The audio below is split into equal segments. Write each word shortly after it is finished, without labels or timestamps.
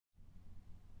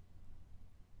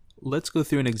Let's go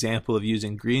through an example of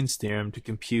using Green's theorem to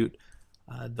compute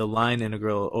the line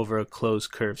integral over a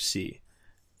closed curve C.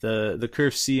 The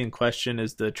curve C in question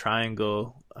is the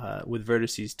triangle with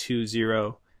vertices 2,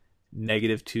 0,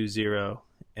 negative 2, 0,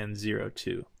 and 0,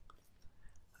 2.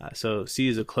 So C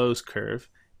is a closed curve,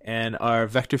 and our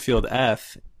vector field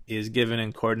F is given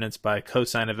in coordinates by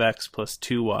cosine of x plus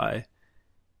 2y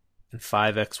and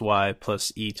 5xy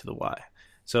plus e to the y.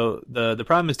 So the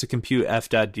problem is to compute f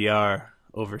dot dr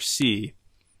over C,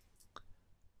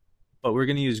 but we're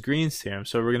going to use Green's theorem.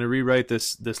 So we're going to rewrite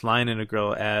this line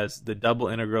integral as the double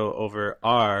integral over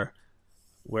R,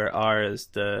 where R is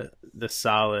the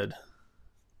solid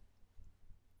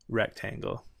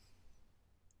rectangle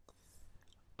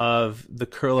of the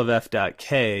curl of f dot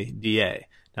k dA.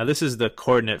 Now this is the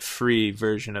coordinate free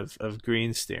version of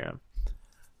Green's theorem.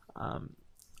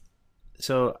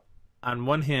 So on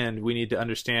one hand, we need to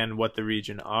understand what the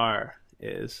region R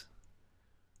is.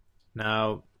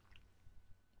 Now,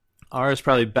 R is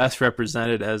probably best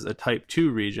represented as a type 2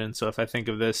 region. So if I think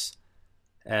of this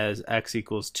as x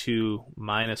equals 2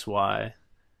 minus y,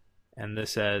 and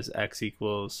this as x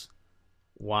equals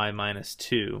y minus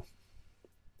 2,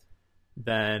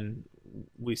 then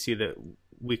we see that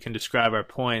we can describe our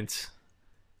points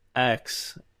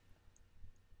x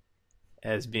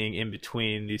as being in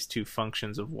between these two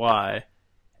functions of y,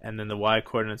 and then the y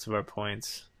coordinates of our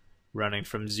points running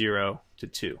from 0 to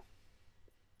 2.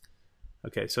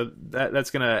 Okay, so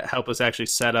that's going to help us actually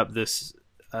set up this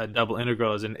double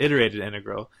integral as an iterated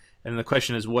integral. And the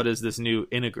question is, what is this new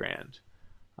integrand?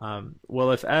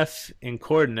 Well, if f in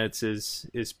coordinates is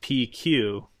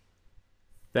pq,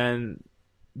 then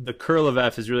the curl of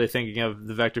f is really thinking of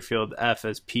the vector field f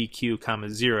as pq comma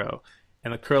 0,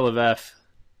 and the curl of f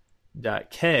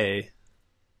dot k,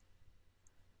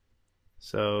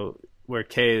 so where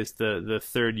k is the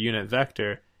third unit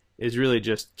vector, is really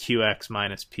just qx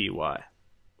minus py.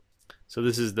 So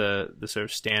this is the sort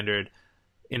of standard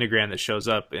integrand that shows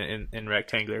up in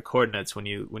rectangular coordinates when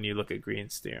you look at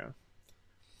Green's theorem.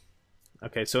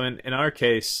 Okay, so in our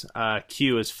case,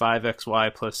 q is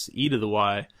 5xy plus e to the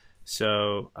y,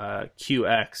 so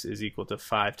qx is equal to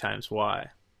 5 times y,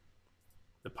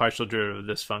 the partial derivative of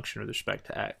this function with respect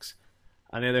to x.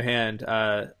 On the other hand,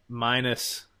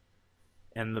 minus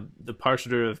and the partial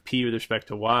derivative of p with respect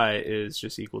to y is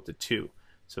just equal to 2.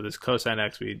 So this cosine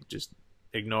x, we just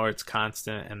ignore, its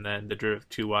constant, and then the derivative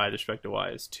of 2y with respect to y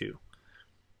is 2.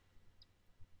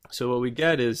 So what we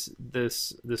get is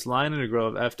this line integral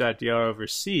of f dot dr over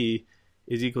C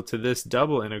is equal to this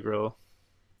double integral,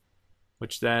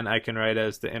 which then I can write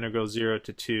as the integral 0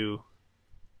 to 2,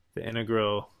 the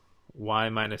integral y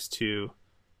minus 2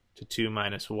 to 2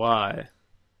 minus y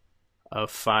of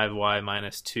 5y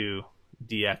minus 2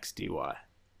 dx dy.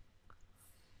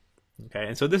 Okay,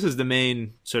 and so this is the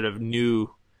main sort of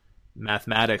new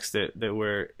mathematics that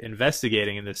we're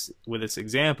investigating in this with this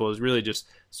example, is really just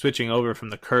switching over from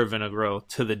the curve integral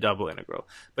to the double integral.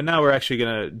 But now we're actually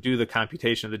going to do the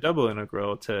computation of the double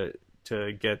integral to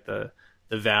get the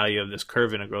value of this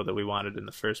curve integral that we wanted in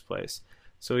the first place.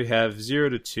 So we have 0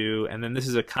 to 2, and then this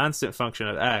is a constant function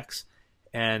of x,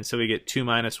 and so we get 2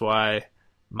 minus y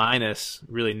minus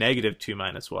really negative 2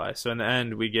 minus y. So in the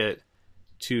end we get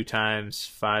 2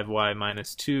 times 5y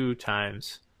minus 2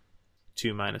 times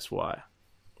 2 minus y.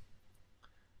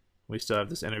 We still have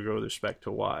this integral with respect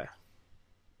to y.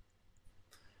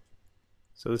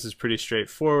 So this is pretty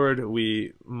straightforward.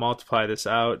 We multiply this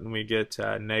out and we get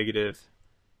negative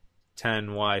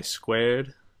 10y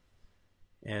squared.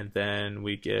 And then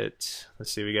we get,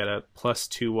 let's see, we got a plus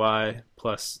 2y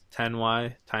plus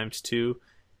 10y times 2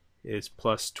 is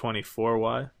plus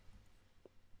 24y.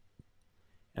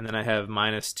 And then I have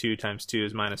minus 2 times 2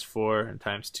 is minus 4, and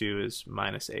times 2 is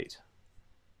minus 8.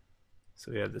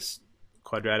 So we have this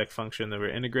quadratic function that we're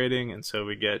integrating, and so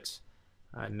we get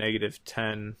negative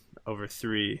 10 over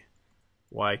 3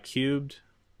 y cubed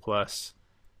plus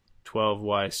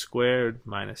 12y squared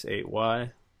minus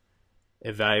 8y,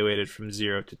 evaluated from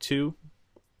 0 to 2.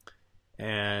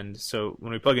 And so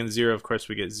when we plug in 0, of course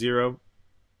we get 0.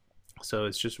 So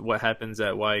it's just what happens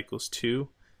at y equals 2.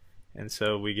 And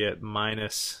so we get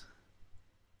minus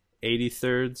 80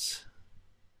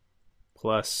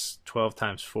 plus 12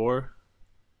 times 4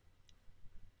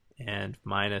 and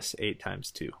minus 8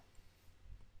 times 2.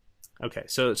 Okay,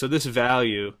 so this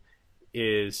value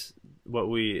is what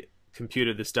we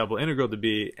computed this double integral to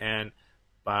be, and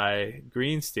by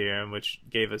Green's theorem, which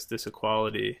gave us this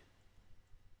equality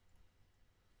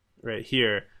right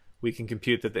here, we can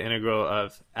compute that the integral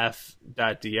of f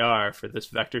dot dr for this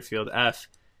vector field f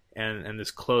and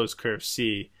this closed curve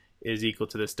C is equal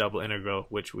to this double integral,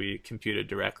 which we computed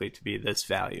directly to be this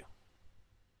value.